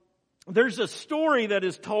There's a story that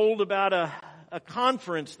is told about a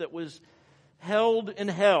conference that was held in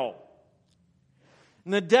hell.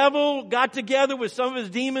 And the devil got together with some of his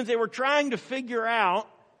demons. They were trying to figure out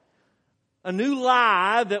a new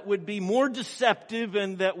lie that would be more deceptive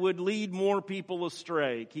and that would lead more people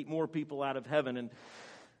astray, keep more people out of heaven. And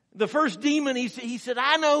the first demon, he said,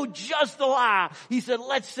 I know just the lie. He said,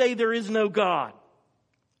 let's say there is no God.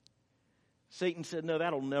 Satan said, no,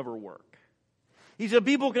 that'll never work. He said,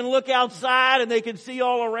 people can look outside and they can see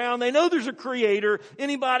all around. They know there's a creator.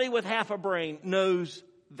 Anybody with half a brain knows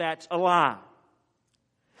that's a lie.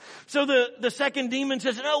 So the second demon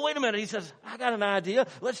says, no, wait a minute. He says, I got an idea.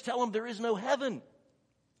 Let's tell them there is no heaven.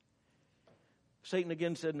 Satan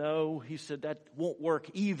again said, no. He said, that won't work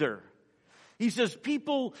either. He says,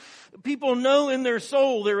 people know in their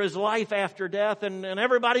soul there is life after death and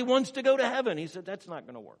everybody wants to go to heaven. He said, that's not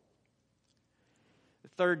going to work. The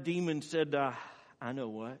third demon said, I know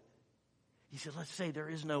what. He said, let's say there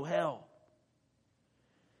is no hell.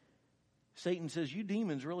 Satan says, you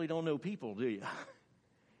demons really don't know people, do you?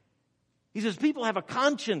 He says, people have a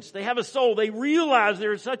conscience. They have a soul. They realize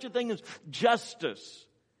there is such a thing as justice.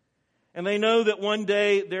 And they know that one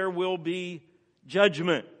day there will be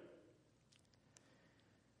judgment.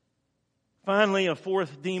 Finally, a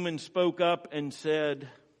fourth demon spoke up and said,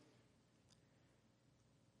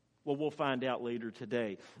 well, we'll find out later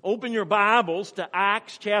today. Open your Bibles to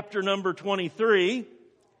Acts chapter number 23.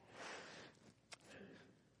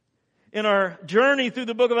 In our journey through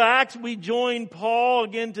the book of Acts, we joined Paul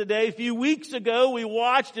again today. A few weeks ago, we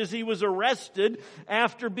watched as he was arrested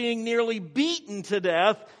after being nearly beaten to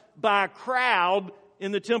death by a crowd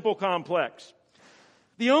in the temple complex.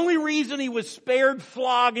 The only reason he was spared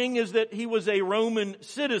flogging is that he was a Roman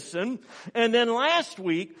citizen. And then last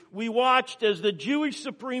week, we watched as the Jewish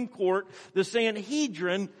Supreme Court, the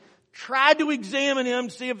Sanhedrin, tried to examine him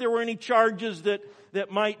to see if there were any charges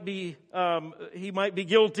that might be he might be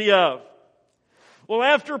guilty of. Well,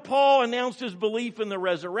 after Paul announced his belief in the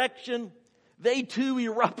resurrection, they too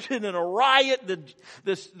erupted in a riot.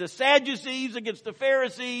 The Sadducees against the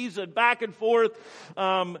Pharisees and back and forth.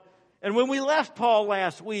 And when we left Paul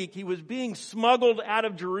last week, he was being smuggled out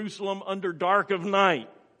of Jerusalem under dark of night.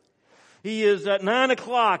 He is at 9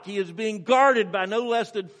 o'clock. He is being guarded by no less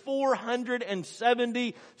than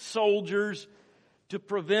 470 soldiers to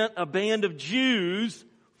prevent a band of Jews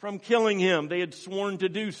from killing him. They had sworn to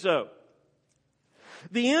do so.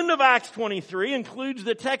 The end of Acts 23 includes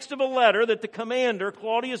the text of a letter that the commander,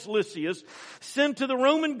 Claudius Lysias, sent to the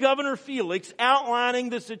Roman governor Felix outlining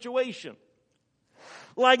the situation.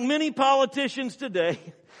 Like many politicians today,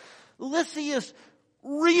 Lysias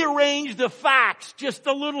rearranged the facts just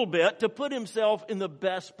a little bit to put himself in the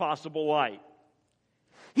best possible light.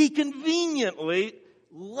 He conveniently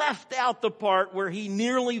left out the part where he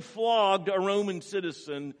nearly flogged a Roman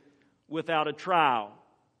citizen without a trial.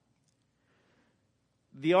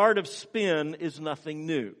 The art of spin is nothing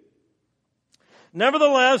new.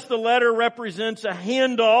 Nevertheless, the letter represents a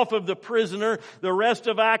handoff of the prisoner. The rest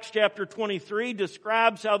of Acts chapter 23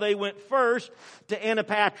 describes how they went first to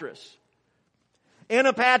Antipatris.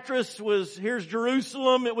 Antipatris here's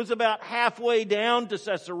Jerusalem. It was about halfway down to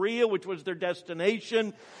Caesarea, which was their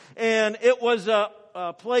destination. And it was a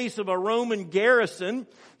place of a Roman garrison.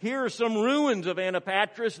 Here are some ruins of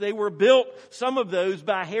Antipatris. They were built, some of those,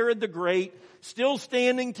 by Herod the Great, still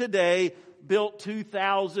standing today, built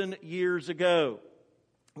 2,000 years ago.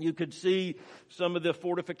 You could see some of the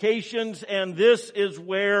fortifications, and this is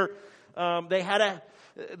where they had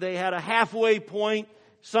a halfway point.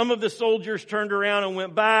 Some of the soldiers turned around and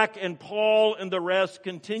went back, and Paul and the rest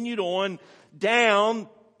continued on down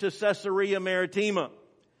to Caesarea Maritima.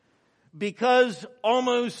 Because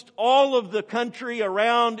almost all of the country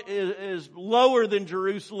around is lower than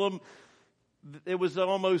Jerusalem, it was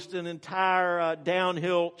almost an entire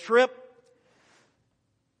downhill trip.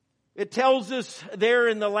 It tells us there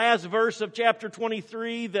in the last verse of chapter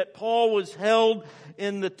 23 that Paul was held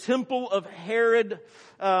in the temple of Herod,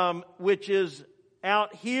 which is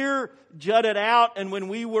out here, jutted out. And when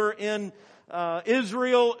we were in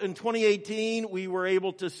Israel in 2018, we were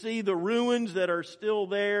able to see the ruins that are still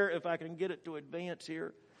there, if I can get it to advance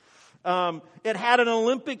here. It had an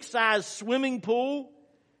Olympic-sized swimming pool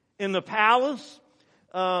in the palace.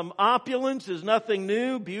 Opulence is nothing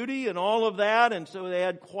new, beauty and all of that, and so they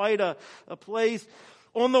had quite a place.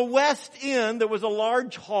 On the west end, there was a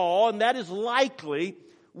large hall, and that is likely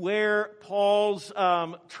where Paul's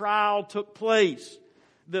trial took place,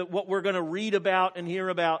 what we're going to read about and hear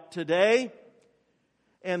about today.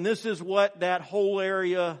 And this is what that whole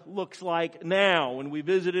area looks like now. When we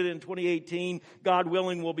visited in 2018, God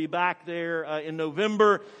willing, we'll be back there in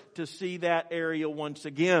November to see that area once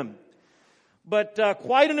again. But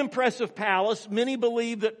quite an impressive palace. Many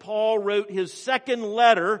believe that Paul wrote his second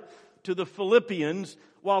letter to the Philippians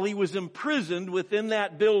while he was imprisoned within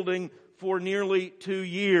that building for nearly 2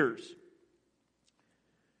 years.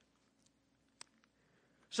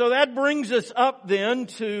 So that brings us up then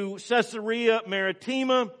to Caesarea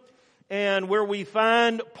Maritima, and where we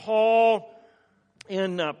find Paul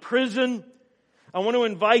in prison. I want to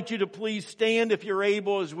invite you to please stand if you're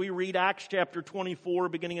able as we read Acts chapter 24,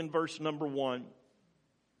 beginning in verse number 1.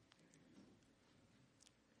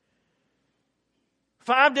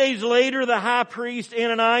 5 days later, the high priest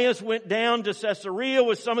Ananias went down to Caesarea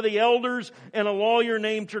with some of the elders and a lawyer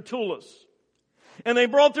named Tertullus. And they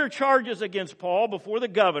brought their charges against Paul before the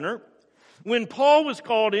governor. When Paul was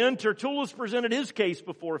called in, Tertullus presented his case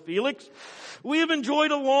before Felix. We have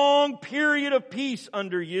enjoyed a long period of peace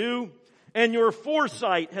under you, and your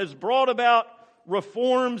foresight has brought about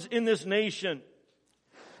reforms in this nation.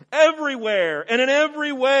 Everywhere and in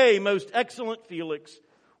every way, most excellent Felix,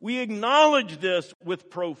 we acknowledge this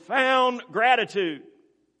with profound gratitude.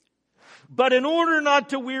 But in order not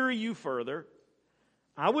to weary you further,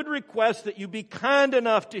 I would request that you be kind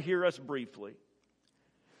enough to hear us briefly.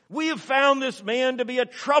 We have found this man to be a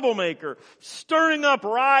troublemaker, stirring up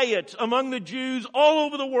riots among the Jews all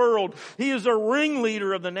over the world. He is a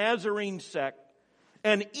ringleader of the Nazarene sect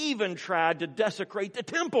and even tried to desecrate the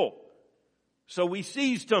temple. So we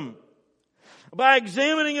seized him. By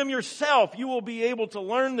examining him yourself, you will be able to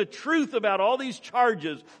learn the truth about all these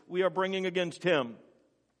charges we are bringing against him.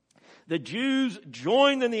 The Jews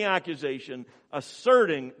joined in the accusation,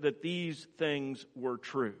 asserting that these things were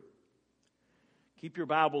true. Keep your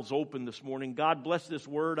Bibles open this morning. God bless this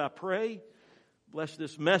word, I pray. Bless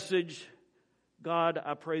this message. God,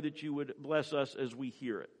 I pray that you would bless us as we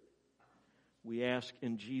hear it. We ask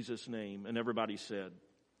in Jesus' name. And everybody said,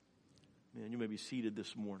 man, you may be seated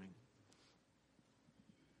this morning.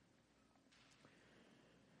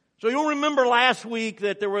 So you'll remember last week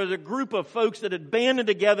that there was a group of folks that had banded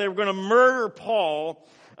together. They were going to murder Paul.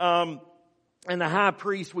 And the high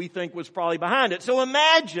priest, we think, was probably behind it. So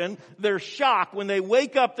imagine their shock when they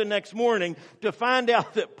wake up the next morning to find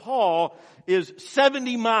out that Paul is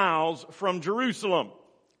 70 miles from Jerusalem.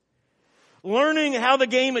 Learning how the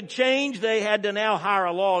game had changed, they had to now hire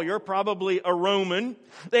a lawyer, probably a Roman.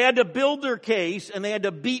 They had to build their case, and they had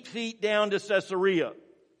to beat feet down to Caesarea.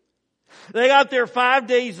 They got there 5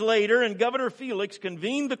 days later, and Governor Felix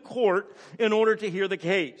convened the court in order to hear the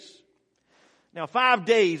case. Now, 5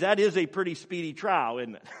 days, that is a pretty speedy trial,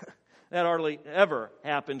 isn't it? That hardly ever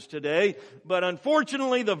happens today. But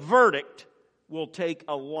unfortunately, the verdict will take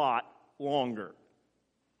a lot longer.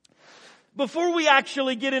 Before we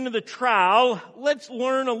actually get into the trial, let's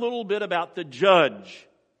learn a little bit about the judge.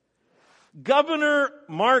 Governor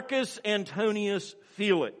Marcus Antonius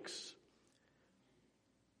Felix.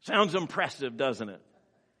 Sounds impressive, doesn't it?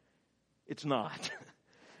 It's not.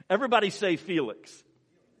 Everybody say Felix.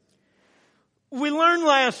 We learned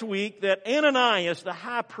last week that Ananias, the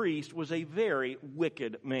high priest, was a very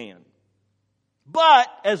wicked man. But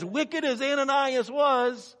as wicked as Ananias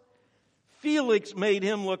was, Felix made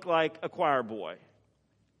him look like a choir boy.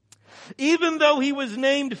 Even though he was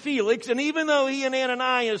named Felix, and even though he and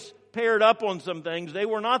Ananias paired up on some things, they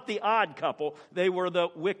were not the odd couple, they were the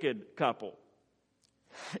wicked couple.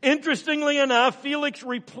 Interestingly enough, Felix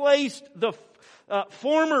replaced the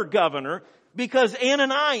former governor because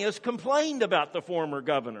Ananias complained about the former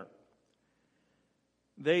governor.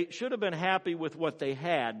 They should have been happy with what they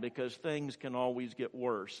had because things can always get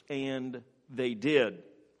worse, and they did.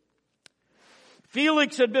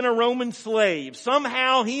 Felix had been a Roman slave.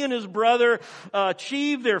 Somehow he and his brother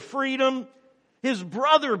achieved their freedom. His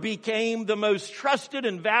brother became the most trusted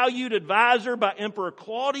and valued advisor by Emperor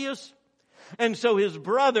Claudius. And so his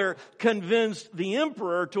brother convinced the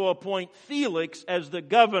emperor to appoint Felix as the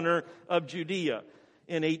governor of Judea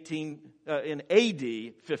in AD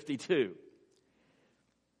 52.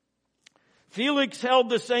 Felix held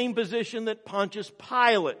the same position that Pontius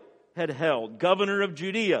Pilate had held, governor of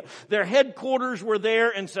Judea. Their headquarters were there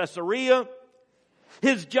in Caesarea.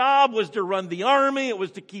 His job was to run the army. It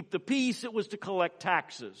was to keep the peace. It was to collect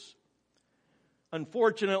taxes.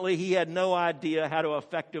 Unfortunately, he had no idea how to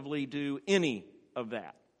effectively do any of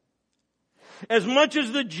that. As much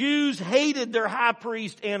as the Jews hated their high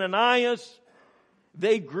priest Ananias,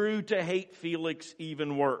 they grew to hate Felix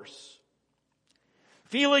even worse.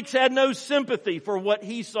 Felix had no sympathy for what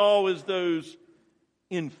he saw as those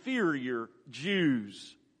inferior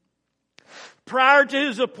Jews. Prior to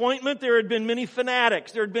his appointment, there had been many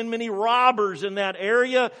fanatics. There had been many robbers in that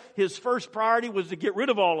area. His first priority was to get rid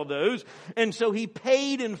of all of those. And so he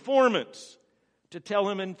paid informants to tell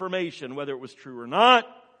him information, whether it was true or not.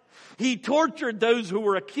 He tortured those who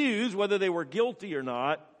were accused, whether they were guilty or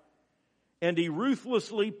not. And he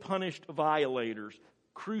ruthlessly punished violators,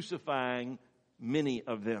 crucifying many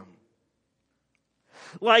of them.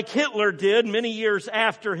 Like Hitler did many years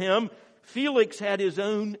after him, Felix had his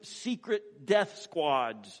own secret death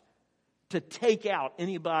squads to take out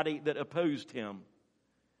anybody that opposed him.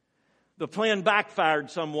 The plan backfired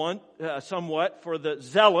somewhat, for the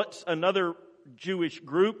Zealots, another Jewish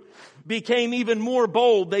group, became even more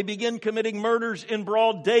bold. They began committing murders in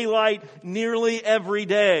broad daylight nearly every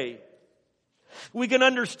day. We can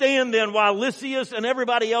understand then why Lysias and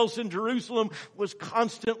everybody else in Jerusalem was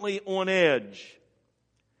constantly on edge.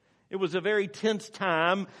 It was a very tense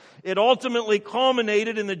time. It ultimately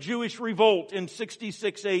culminated in the Jewish revolt in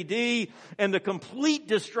 66 AD and the complete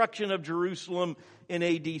destruction of Jerusalem in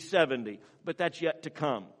AD 70. But that's yet to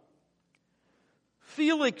come.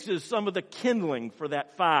 Felix is some of the kindling for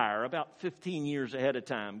that fire, about 15 years ahead of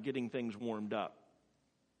time, getting things warmed up.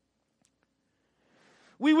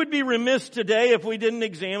 We would be remiss today if we didn't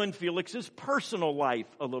examine Felix's personal life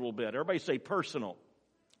a little bit. Everybody say personal.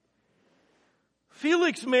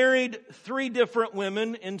 Felix married 3 different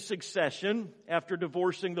women in succession after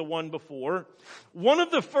divorcing the one before. One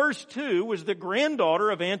of the first 2 was the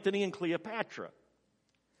granddaughter of Antony and Cleopatra.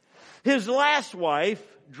 His last wife,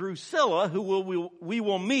 Drusilla, who we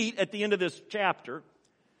will meet at the end of this chapter,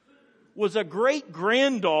 was a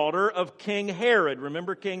great-granddaughter of King Herod.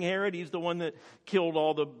 Remember King Herod? He's the one that killed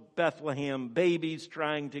all the Bethlehem babies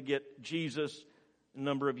trying to get Jesus a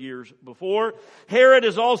number of years before. Herod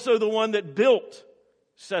is also the one that built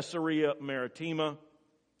Caesarea Maritima.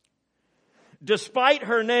 Despite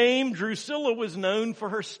her name, Drusilla was known for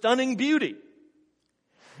her stunning beauty.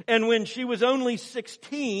 And when she was only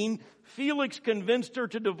 16, Felix convinced her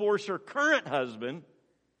to divorce her current husband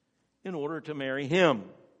in order to marry him.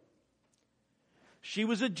 She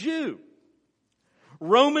was a Jew.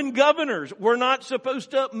 Roman governors were not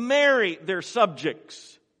supposed to marry their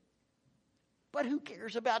subjects. But who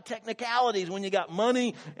cares about technicalities when you got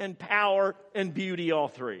money and power and beauty, all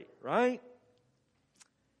 3, right?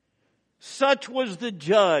 Such was the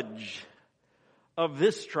judge of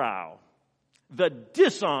this trial, the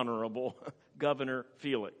dishonorable Governor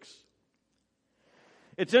Felix.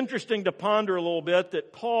 It's interesting to ponder a little bit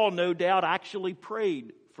that Paul no doubt actually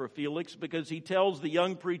prayed for Felix, because he tells the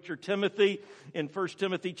young preacher Timothy in 1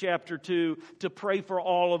 Timothy chapter 2 to pray for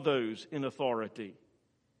all of those in authority,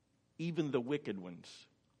 even the wicked ones,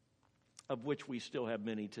 of which we still have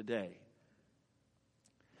many today.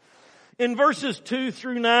 In verses 2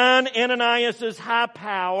 through 9, Ananias'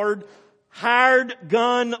 high-powered, hired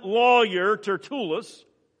gun lawyer, Tertullus,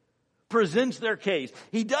 presents their case.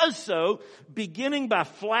 He does so beginning by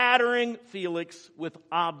flattering Felix with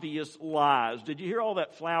obvious lies. Did you hear all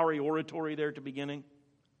that flowery oratory there at the beginning?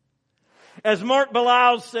 As Mark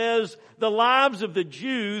Belial says, the lives of the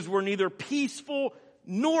Jews were neither peaceful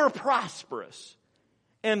nor prosperous,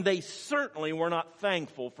 and they certainly were not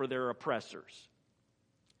thankful for their oppressors.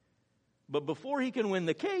 But before he can win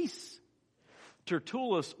the case,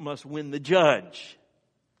 Tertullus must win the judge.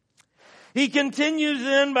 He continues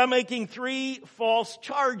then by making 3 false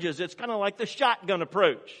charges. It's kind of like the shotgun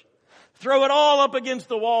approach. Throw it all up against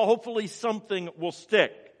the wall. Hopefully something will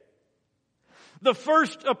stick. The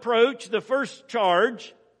first approach, the first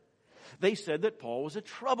charge, they said that Paul was a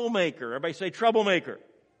troublemaker. Everybody say troublemaker.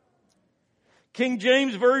 King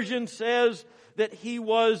James Version says that he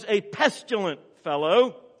was a pestilent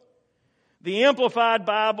fellow. The Amplified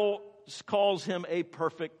Bible calls him a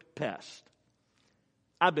perfect pest.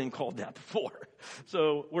 I've been called that before,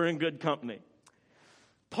 so we're in good company.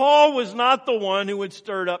 Paul was not the one who had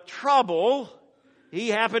stirred up trouble. He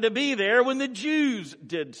happened to be there when the Jews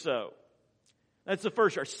did so. That's the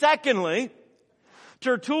first charge. Secondly,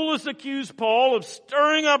 Tertullus accused Paul of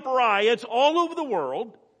stirring up riots all over the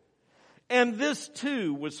world, and this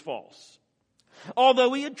too was false.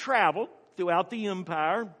 Although he had traveled throughout the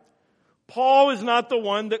empire, Paul is not the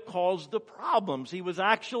one that caused the problems. He was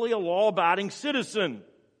actually a law-abiding citizen.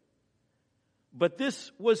 But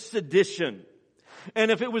this was sedition. And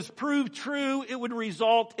if it was proved true, it would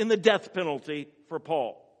result in the death penalty for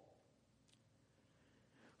Paul.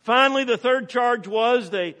 Finally, the third charge was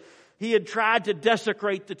he had tried to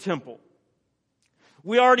desecrate the temple.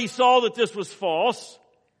 We already saw that this was false.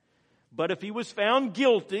 But if he was found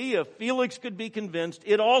guilty, if Felix could be convinced,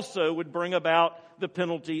 it also would bring about the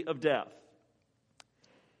penalty of death.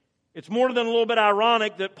 It's more than a little bit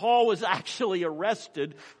ironic that Paul was actually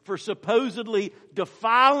arrested for supposedly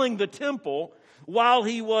defiling the temple while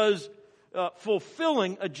he was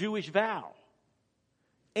fulfilling a Jewish vow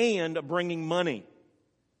and bringing money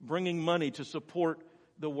to support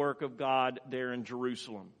the work of God there in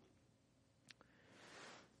Jerusalem.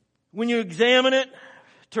 When you examine it,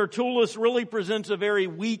 Tertullus really presents a very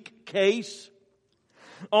weak case.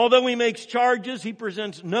 Although he makes charges, he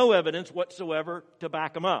presents no evidence whatsoever to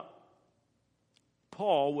back them up.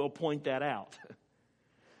 Paul will point that out.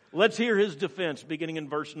 Let's hear his defense beginning in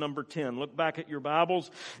verse number 10. Look back at your Bibles.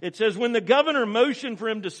 It says, when the governor motioned for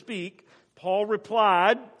him to speak, Paul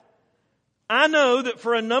replied, I know that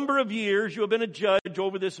for a number of years you have been a judge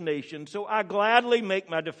over this nation, so I gladly make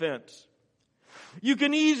my defense. You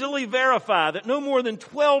can easily verify that no more than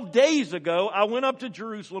 12 days ago I went up to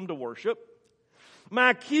Jerusalem to worship.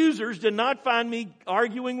 My accusers did not find me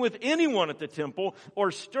arguing with anyone at the temple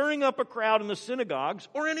or stirring up a crowd in the synagogues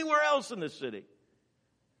or anywhere else in the city.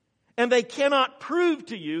 And they cannot prove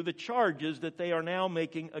to you the charges that they are now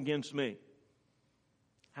making against me.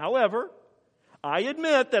 However, I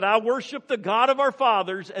admit that I worship the God of our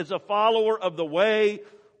fathers as a follower of the way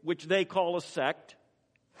which they call a sect.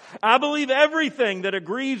 I believe everything that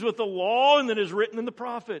agrees with the law and that is written in the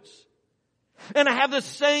prophets. And I have the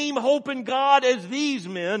same hope in God as these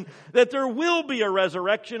men, that there will be a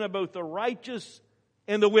resurrection of both the righteous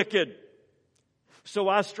and the wicked. So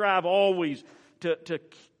I strive always to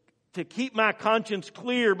keep my conscience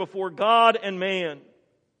clear before God and man.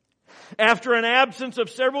 After an absence of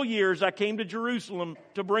several years, I came to Jerusalem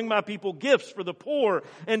to bring my people gifts for the poor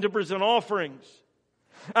and to present offerings.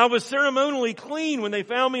 I was ceremonially clean when they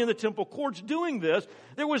found me in the temple courts doing this.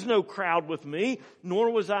 There was no crowd with me,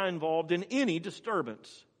 nor was I involved in any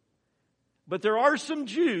disturbance. But there are some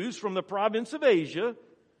Jews from the province of Asia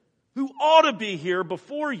who ought to be here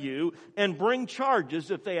before you and bring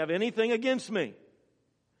charges if they have anything against me.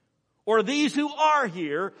 Or these who are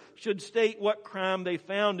here should state what crime they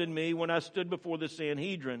found in me when I stood before the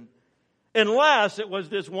Sanhedrin. Unless it was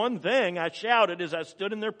this one thing I shouted as I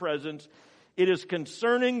stood in their presence, it is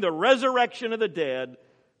concerning the resurrection of the dead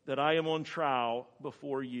that I am on trial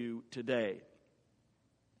before you today.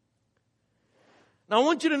 Now I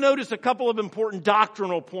want you to notice a couple of important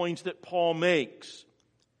doctrinal points that Paul makes.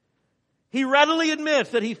 He readily admits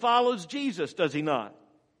that he follows Jesus, does he not?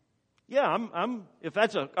 Yeah, if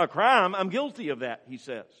that's a crime, I'm guilty of that, he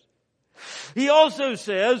says. He also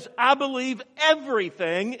says, I believe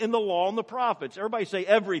everything in the law and the prophets. Everybody say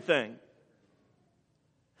everything.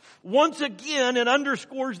 Once again, it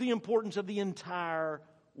underscores the importance of the entire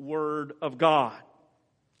Word of God.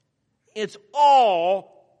 It's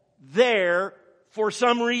all there for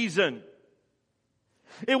some reason.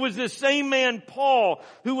 It was this same man, Paul,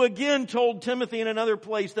 who again told Timothy in another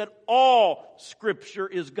place that all Scripture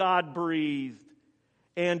is God-breathed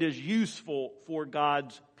and is useful for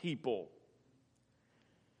God's people.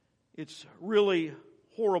 It's really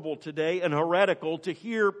horrible today and heretical to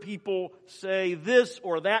hear people say this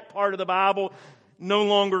or that part of the Bible no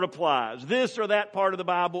longer applies. This or that part of the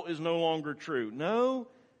Bible is no longer true. No,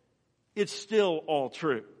 it's still all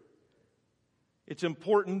true. It's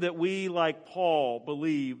important that we, like Paul,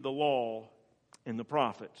 believe the law and the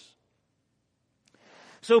prophets.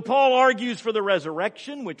 So Paul argues for the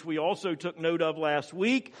resurrection, which we also took note of last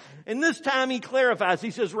week. And this time he clarifies.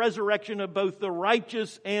 He says resurrection of both the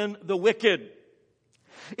righteous and the wicked.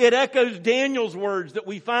 It echoes Daniel's words that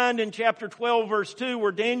we find in chapter 12, verse 2,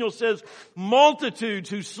 where Daniel says, multitudes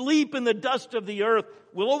who sleep in the dust of the earth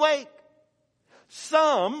will awake.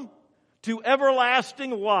 Some to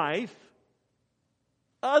everlasting life,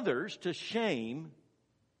 others to shame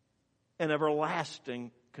and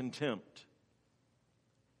everlasting contempt.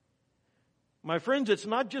 My friends, it's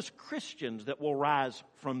not just Christians that will rise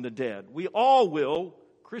from the dead. We all will,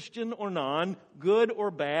 Christian or non, good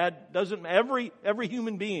or bad, every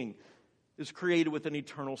human being is created with an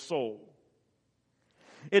eternal soul.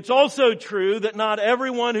 It's also true that not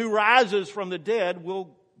everyone who rises from the dead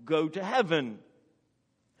will go to heaven.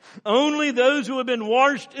 Only those who have been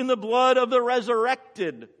washed in the blood of the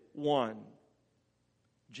resurrected one,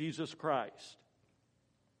 Jesus Christ.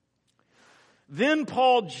 Then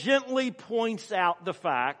Paul gently points out the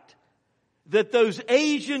fact that those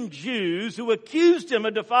Asian Jews who accused him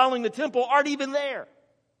of defiling the temple aren't even there.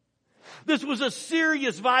 This was a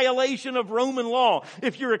serious violation of Roman law.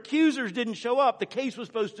 If your accusers didn't show up, the case was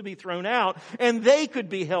supposed to be thrown out and they could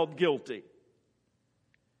be held guilty.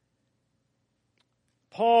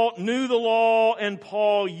 Paul knew the law and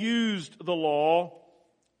Paul used the law.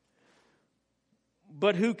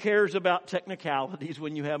 But who cares about technicalities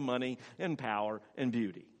when you have money and power and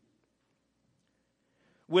beauty?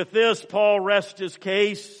 With this, Paul rests his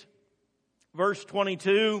case. Verse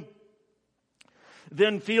 22,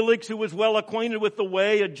 then Felix, who was well acquainted with the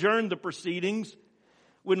way, adjourned the proceedings.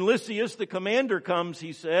 When Lysias, the commander, comes,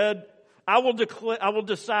 he said, I will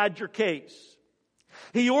decide your case.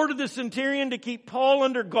 He ordered the centurion to keep Paul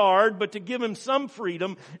under guard, but to give him some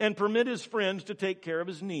freedom and permit his friends to take care of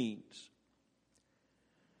his needs.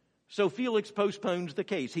 So Felix postpones the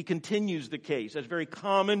case. He continues the case. That's very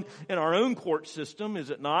common in our own court system, is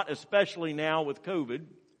it not? Especially now with COVID.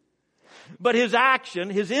 But his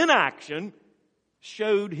inaction,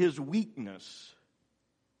 showed his weakness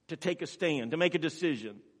to take a stand, to make a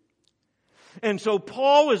decision. And so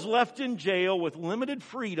Paul is left in jail with limited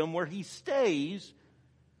freedom, where he stays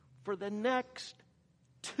for the next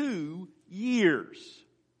 2 years.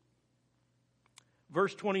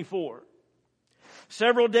 Verse 24.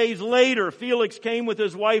 Several days later, Felix came with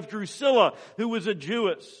his wife Drusilla, who was a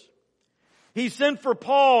Jewess. He sent for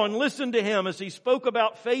Paul and listened to him as he spoke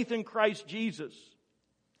about faith in Christ Jesus.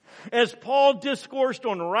 As Paul discoursed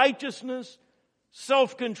on righteousness,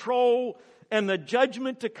 self-control, and the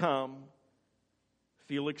judgment to come,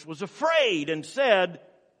 Felix was afraid and said,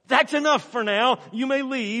 that's enough for now. You may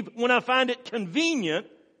leave. When I find it convenient,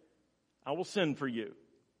 I will send for you.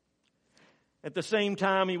 At the same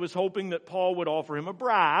time, he was hoping that Paul would offer him a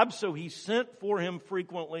bribe, so he sent for him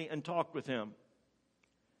frequently and talked with him.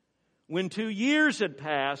 When 2 years had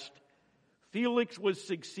passed, Felix was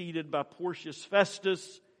succeeded by Porcius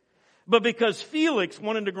Festus, but because Felix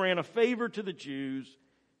wanted to grant a favor to the Jews,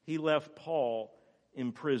 he left Paul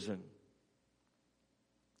in prison.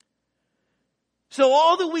 So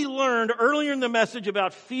all that we learned earlier in the message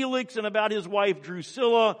about Felix and about his wife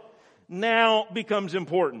Drusilla now becomes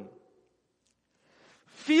important.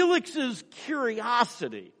 Felix's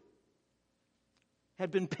curiosity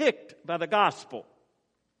had been piqued by the gospel.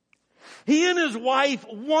 He and his wife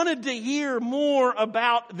wanted to hear more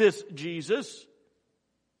about this Jesus.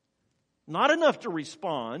 Not enough to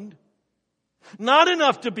respond. Not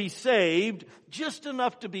enough to be saved. Just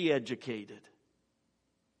enough to be educated.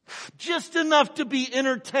 Just enough to be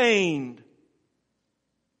entertained.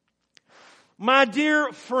 My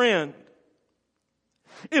dear friend,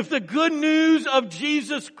 if the good news of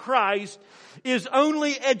Jesus Christ is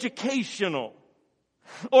only educational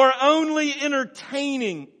or only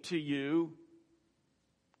entertaining to you,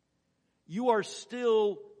 you are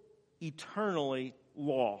still eternally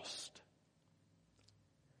lost.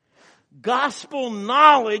 Gospel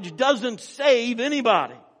knowledge doesn't save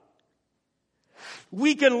anybody.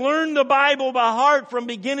 We can learn the Bible by heart from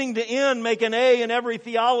beginning to end, make an A in every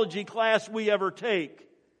theology class we ever take,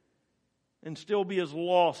 and still be as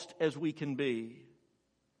lost as we can be.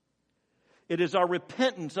 It is our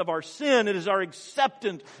repentance of our sin, it is our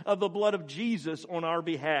acceptance of the blood of Jesus on our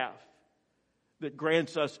behalf that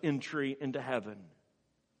grants us entry into heaven.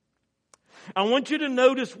 I want you to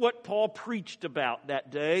notice what Paul preached about that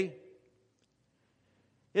day.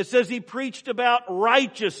 It says he preached about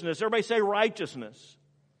righteousness. Everybody say righteousness.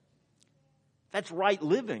 That's right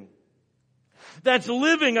living. That's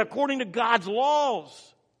living according to God's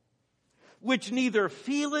laws, which neither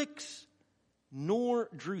Felix nor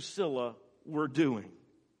Drusilla were doing,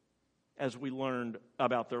 as we learned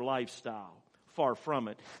about their lifestyle. Far from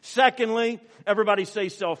it. Secondly, everybody say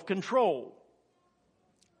self-control.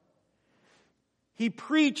 He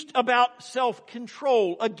preached about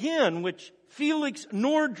self-control, again, which Felix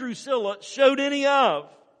nor Drusilla showed any of.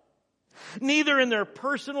 Neither in their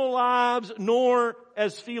personal lives nor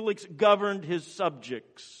as Felix governed his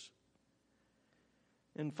subjects.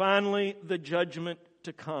 And finally, the judgment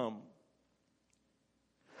to come.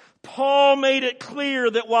 Paul made it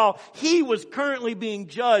clear that while he was currently being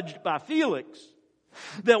judged by Felix,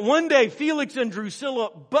 that one day Felix and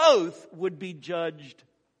Drusilla both would be judged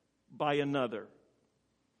by another.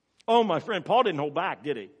 Oh, my friend, Paul didn't hold back,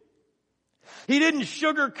 did he? He didn't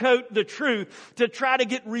sugarcoat the truth to try to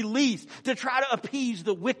get release, to try to appease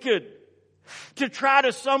the wicked, to try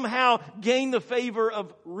to somehow gain the favor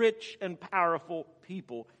of rich and powerful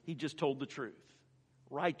people. He just told the truth.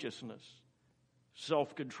 Righteousness,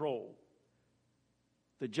 self-control,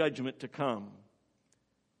 the judgment to come.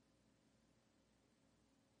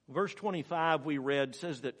 Verse 25 we read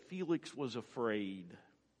says that Felix was afraid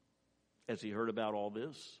as he heard about all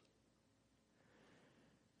this.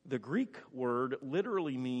 The Greek word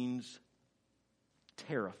literally means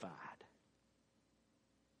terrified.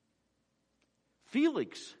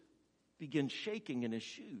 Felix begins shaking in his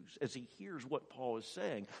shoes as he hears what Paul is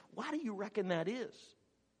saying. Why do you reckon that is?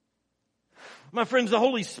 My friends, the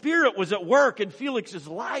Holy Spirit was at work in Felix's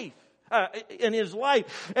life. in his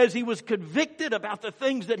life as he was convicted about the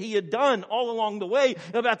things that he had done all along the way,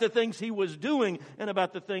 about the things he was doing, and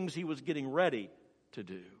about the things he was getting ready to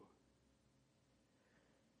do.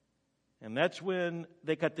 And that's when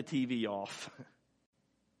they cut the TV off.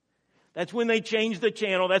 That's when they changed the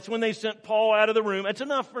channel. That's when they sent Paul out of the room. That's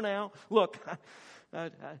enough for now. Look,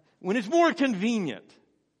 when it's more convenient,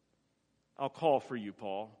 I'll call for you,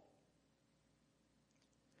 Paul.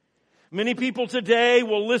 Many people today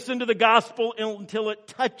will listen to the gospel until it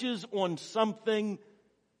touches on something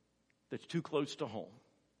that's too close to home.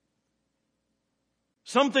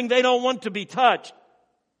 Something they don't want to be touched.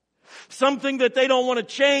 Something that they don't want to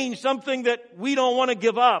change. Something that we don't want to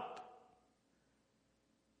give up.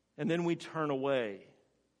 And then we turn away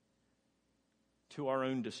to our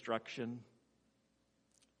own destruction.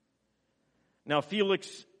 Now, Felix,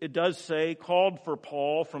 it does say, called for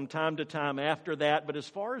Paul from time to time after that. But as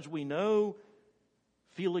far as we know,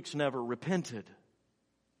 Felix never repented.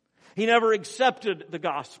 He never accepted the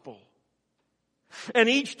gospel. And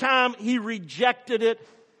each time he rejected it,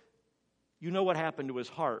 you know what happened to his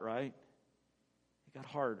heart, right? It got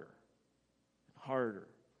harder and harder.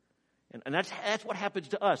 And that's what happens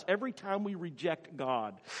to us every time we reject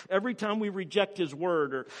God, every time we reject His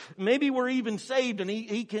Word, or maybe we're even saved and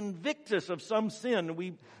He convicts us of some sin and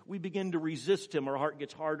we begin to resist Him. Our heart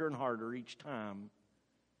gets harder and harder each time.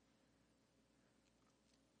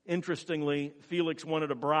 Interestingly, Felix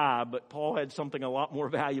wanted a bribe, but Paul had something a lot more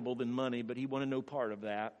valuable than money, but he wanted no part of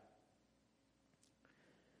that.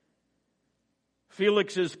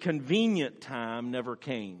 Felix's convenient time never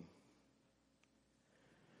came.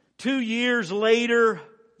 2 years later,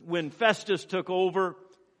 when Festus took over,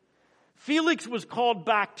 Felix was called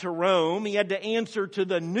back to Rome. He had to answer to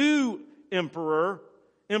the new emperor,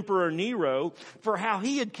 Emperor Nero, for how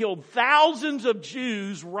he had killed thousands of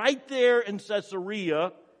Jews right there in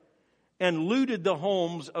Caesarea and looted the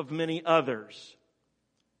homes of many others.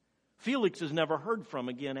 Felix is never heard from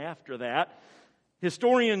again after that.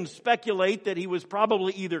 Historians speculate that he was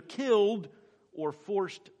probably either killed or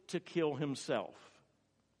forced to kill himself.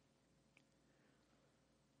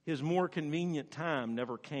 His more convenient time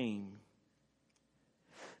never came.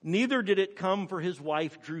 Neither did it come for his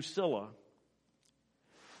wife Drusilla.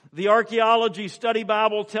 The Archaeology Study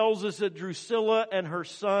Bible tells us that Drusilla and her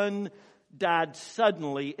son died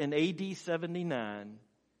suddenly in AD 79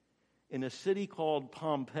 in a city called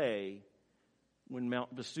Pompeii when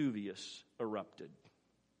Mount Vesuvius erupted.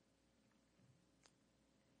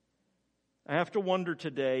 I have to wonder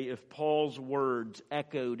today if Paul's words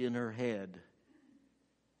echoed in her head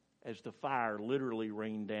as the fire literally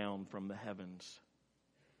rained down from the heavens.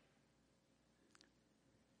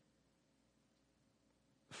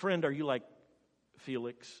 Friend, are you like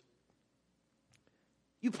Felix?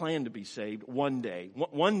 You plan to be saved one day.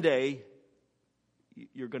 One day,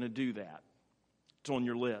 you're going to do that. It's on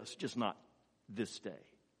your list, just not this day.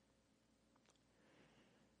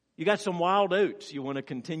 You got some wild oats you want to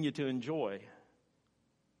continue to enjoy.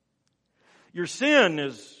 Your sin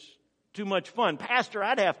is too much fun. Pastor,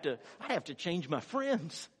 I'd have to change my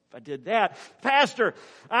friends if I did that. Pastor,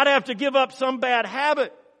 I'd have to give up some bad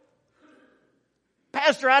habit.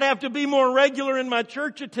 Pastor, I'd have to be more regular in my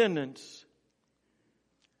church attendance.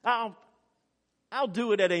 I'll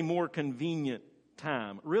do it at a more convenient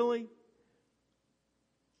time. Really?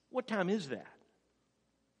 What time is that?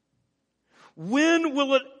 When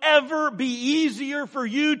will it ever be easier for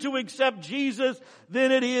you to accept Jesus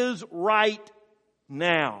than it is right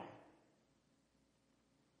now?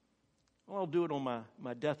 Well, I'll do it on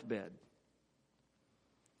my deathbed.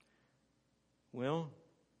 Well,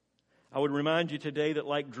 I would remind you today that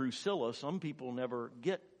like Drusilla, some people never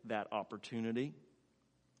get that opportunity.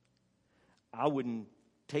 I wouldn't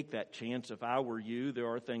take that chance if I were you. There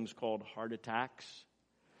are things called heart attacks.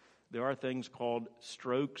 There are things called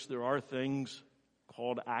strokes. There are things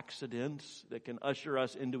called accidents that can usher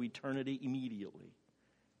us into eternity immediately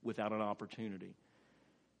without an opportunity.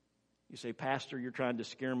 You say, Pastor, you're trying to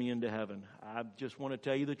scare me into heaven. I just want to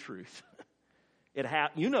tell you the truth.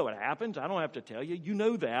 You know it happens. I don't have to tell you. You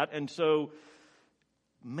know that. And so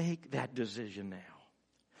make that decision now.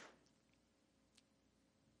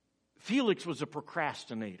 Felix was a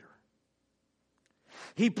procrastinator.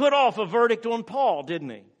 He put off a verdict on Paul, didn't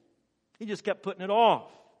he? He just kept putting it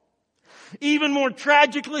off. Even more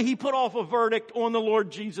tragically, he put off a verdict on the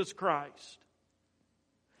Lord Jesus Christ.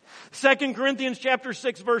 2 Corinthians chapter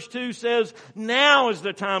 6 verse 2 says, now is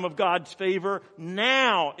the time of God's favor.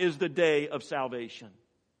 Now is the day of salvation.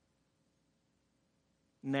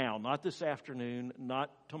 Now, not this afternoon,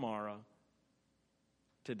 not tomorrow.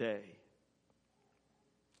 Today.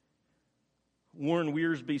 Warren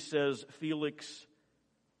Wiersbe says Felix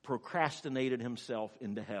procrastinated himself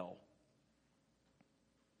into hell.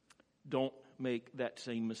 Don't make that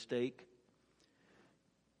same mistake.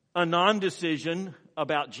 A non-decision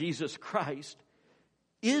about Jesus Christ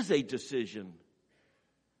is a decision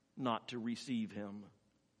not to receive him.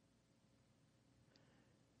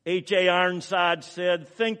 H.A. Ironside said,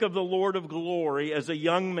 "Think of the Lord of glory as a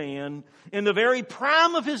young man in the very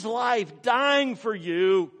prime of his life, dying for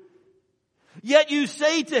you. Yet you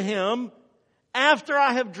say to him, 'After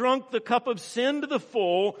I have drunk the cup of sin to the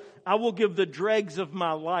full, I will give the dregs of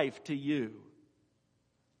my life to you.'"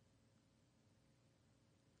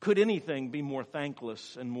 Could anything be more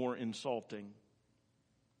thankless and more insulting?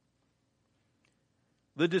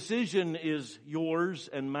 The decision is yours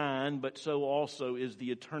and mine, but so also is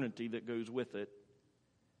the eternity that goes with it.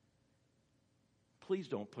 Please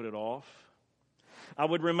don't put it off. I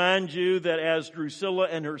would remind you that as Drusilla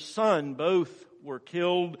and her son both were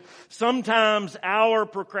killed, sometimes our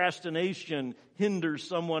procrastination hinders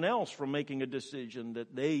someone else from making a decision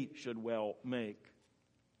that they should well make.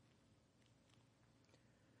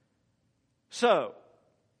 So,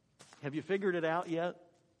 have you figured it out yet?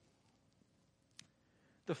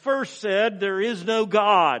 The first said, there is no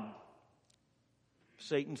God.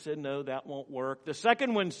 Satan said, no, that won't work. The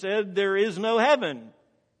second one said, there is no heaven.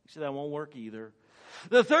 He said, that won't work either.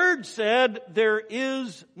 The third said, there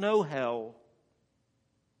is no hell.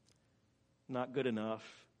 Not good enough.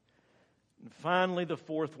 And finally, the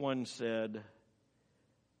fourth one said,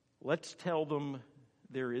 let's tell them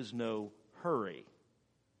there is no hurry.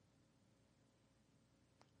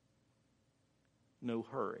 No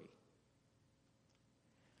hurry.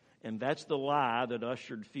 And that's the lie that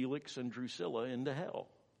ushered Felix and Drusilla into hell.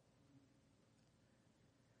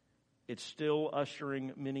 It's still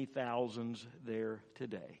ushering many thousands there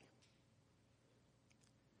today.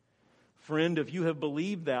 Friend, if you have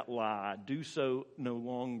believed that lie, do so no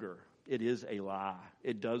longer. It is a lie.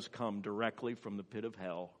 It does come directly from the pit of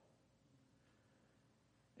hell.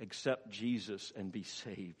 Accept Jesus and be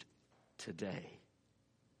saved today.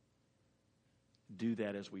 Do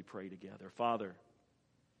that as we pray together. Father,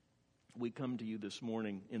 we come to you this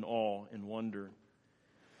morning in awe and wonder,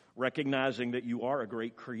 recognizing that you are a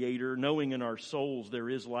great creator, knowing in our souls there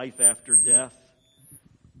is life after death.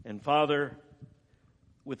 And Father,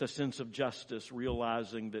 with a sense of justice,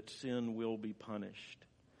 realizing that sin will be punished.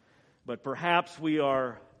 But perhaps we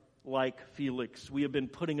are like Felix. We have been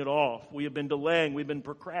putting it off. We have been delaying. We've been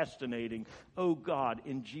procrastinating. Oh God,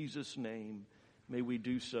 in Jesus' name, may we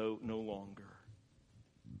do so no longer.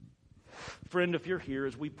 Friend, if you're here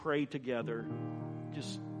as we pray together,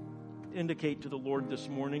 just indicate to the Lord this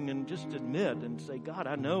morning and just admit and say, God,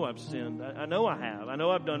 I know I've sinned. I know I have. I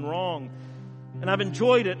know I've done wrong. And I've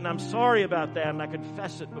enjoyed it, and I'm sorry about that, and I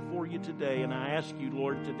confess it before you today. And I ask you,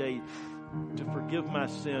 Lord, today to forgive my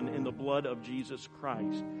sin in the blood of Jesus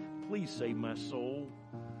Christ. Please save my soul.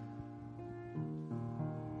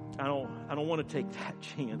 I don't want to take that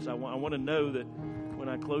chance. I want to know that when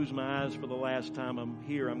I close my eyes for the last time I'm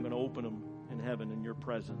here, I'm going to open them in heaven in your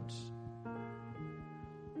presence.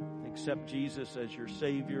 Accept Jesus as your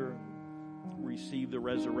Savior. Receive the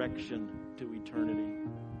resurrection to eternity.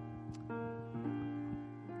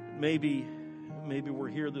 Maybe we're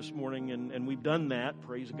here this morning and we've done that,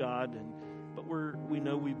 praise God, but we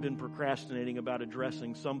know we've been procrastinating about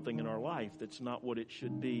addressing something in our life that's not what it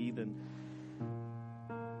should be. Then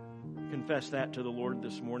confess that to the Lord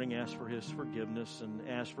this morning. Ask for His forgiveness and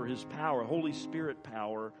ask for His power, Holy Spirit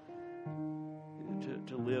power,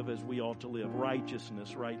 to live as we ought to live.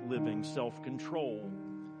 Righteousness, right living, self-control,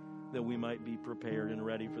 that we might be prepared and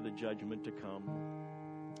ready for the judgment to come.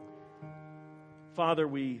 Father,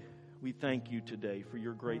 we thank you today for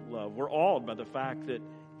your great love. We're awed by the fact that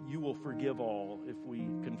you will forgive all if we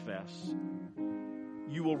confess.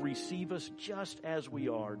 You will receive us just as we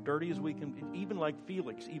are, dirty as we can, even like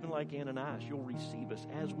Felix, even like Ananias. You'll receive us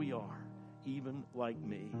as we are, even like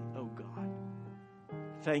me. Oh God,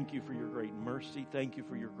 thank you for your great mercy. Thank you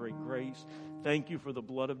for your great grace. Thank you for the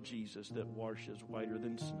blood of Jesus that washes whiter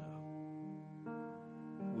than snow.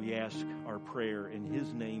 We ask our prayer in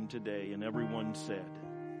His name today, and everyone said,